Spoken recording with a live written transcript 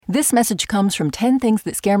This message comes from 10 Things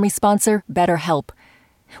That Scare Me sponsor BetterHelp.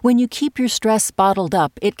 When you keep your stress bottled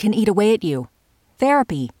up, it can eat away at you.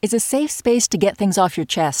 Therapy is a safe space to get things off your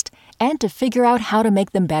chest and to figure out how to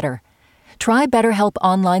make them better. Try BetterHelp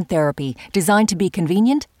Online Therapy, designed to be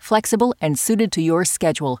convenient, flexible, and suited to your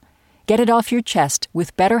schedule. Get it off your chest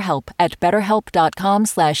with BetterHelp at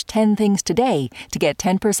betterhelp.com/10things today to get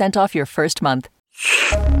 10% off your first month.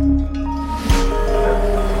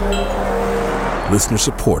 Listener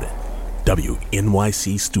supported.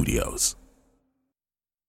 WNYC Studios.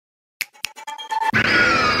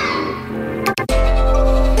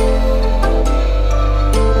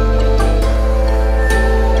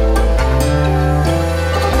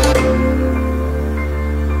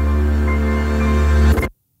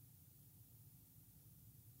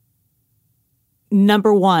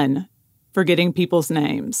 Number 1, forgetting people's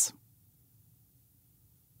names.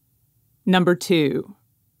 Number 2,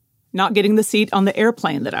 not getting the seat on the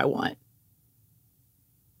airplane that I want.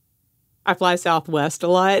 I fly Southwest a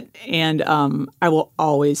lot, and I will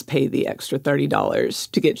always pay the extra $30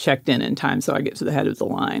 to get checked in time so I get to the head of the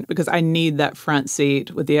line, because I need that front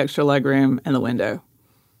seat with the extra legroom and the window.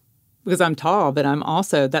 Because I'm tall, but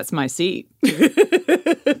that's my seat.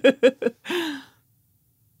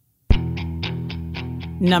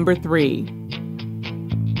 Number 3,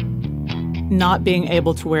 not being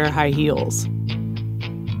able to wear high heels.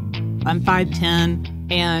 I'm 5'10",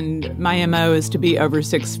 and my MO is to be over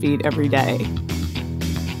 6 feet every day.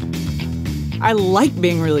 I like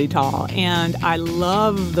being really tall, and I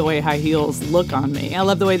love the way high heels look on me. I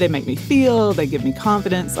love the way they make me feel. They give me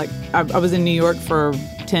confidence. Like, I was in New York for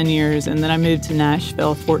 10 years, and then I moved to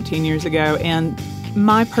Nashville 14 years ago, and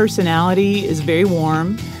my personality is very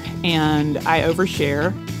warm, and I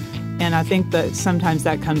overshare, and I think that sometimes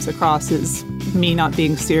that comes across as me not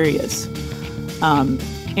being serious.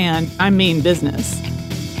 And I mean business.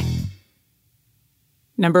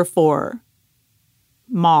 Number 4,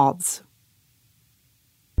 moths.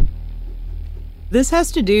 This has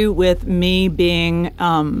to do with me being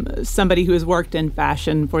somebody who has worked in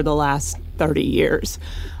fashion for the last 30 years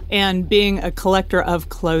and being a collector of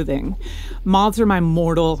clothing. Moths are my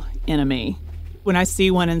mortal enemy. When I see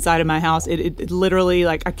one inside of my house, it literally,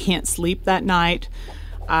 like, I can't sleep that night.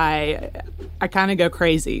 I kind of go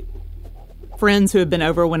crazy. Friends who have been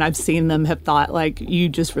over when I've seen them have thought, like, you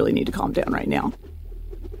just really need to calm down right now.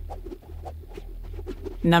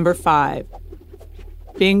 Number 5,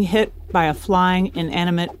 being hit by a flying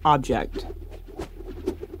inanimate object.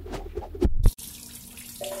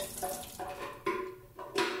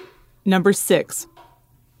 Number 6,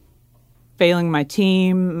 failing my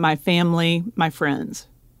team, my family, my friends.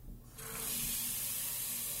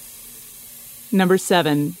 Number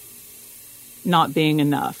 7, not being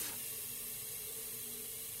enough.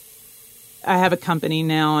 I have a company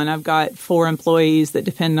now, and I've got 4 employees that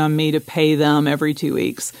depend on me to pay them every 2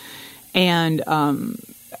 weeks. And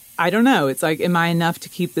I don't know. It's like, am I enough to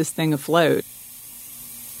keep this thing afloat?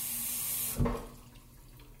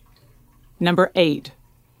 Number 8,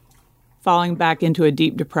 falling back into a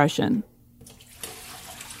deep depression.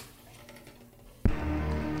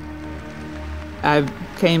 I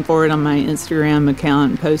came forward on my Instagram account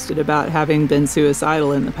and posted about having been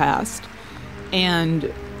suicidal in the past.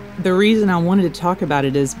 And the reason I wanted to talk about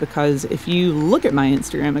it is because if you look at my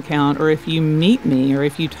Instagram account, or if you meet me, or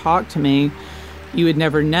if you talk to me, you would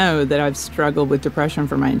never know that I've struggled with depression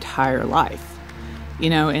for my entire life,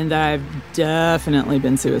 and that I've definitely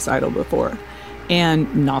been suicidal before,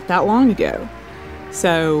 and not that long ago.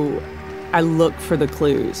 So I look for the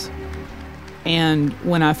clues. And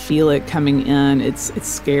when I feel it coming in, it's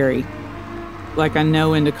scary. Like, I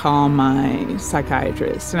know when to call my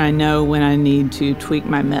psychiatrist, and I know when I need to tweak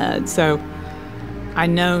my meds. So I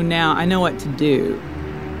know now, I know what to do.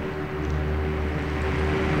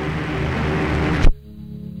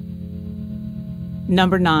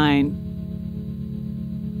 Number 9,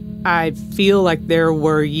 I feel like there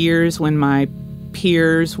were years when my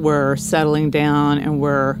peers were settling down and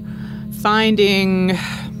were finding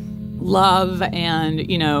love and,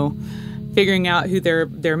 figuring out who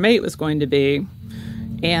their mate was going to be.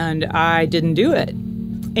 And I didn't do it.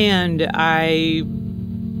 And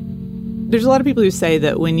there's a lot of people who say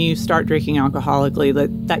that when you start drinking alcoholically,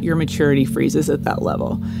 that your maturity freezes at that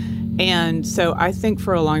level. And so I think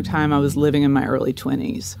for a long time I was living in my early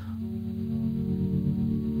 20s.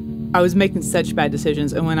 I was making such bad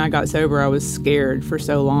decisions, and when I got sober, I was scared for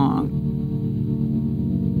so long.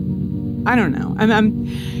 I don't know.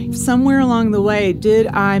 I'm somewhere along the way, did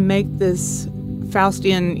I make this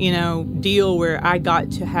Faustian, deal where I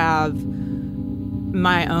got to have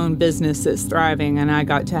my own business that's thriving, and I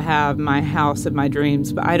got to have my house of my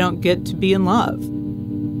dreams, but I don't get to be in love.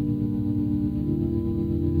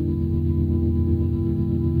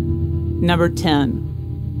 Number 10,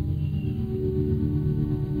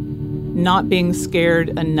 not being scared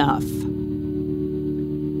enough.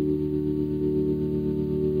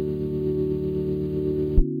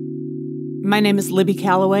 My name is Libby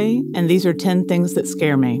Calloway, and these are 10 things that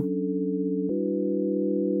scare me.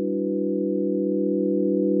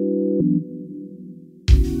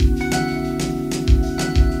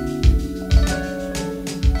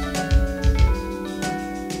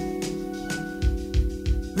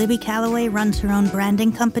 Libby Calloway runs her own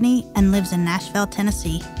branding company and lives in Nashville,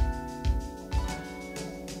 Tennessee.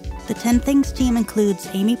 The 10 Things team includes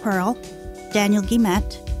Amy Pearl, Daniel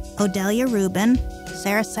Guillemette, Odelia Rubin,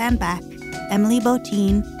 Sarah Sandbach, Emily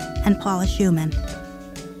Botine, and Paula Schumann.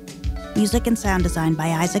 Music and sound design by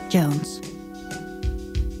Isaac Jones.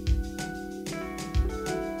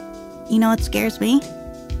 You know what scares me?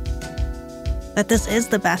 That this is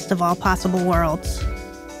the best of all possible worlds.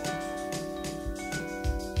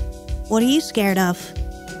 What are you scared of?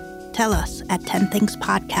 Tell us at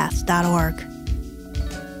 10thingspodcast.org.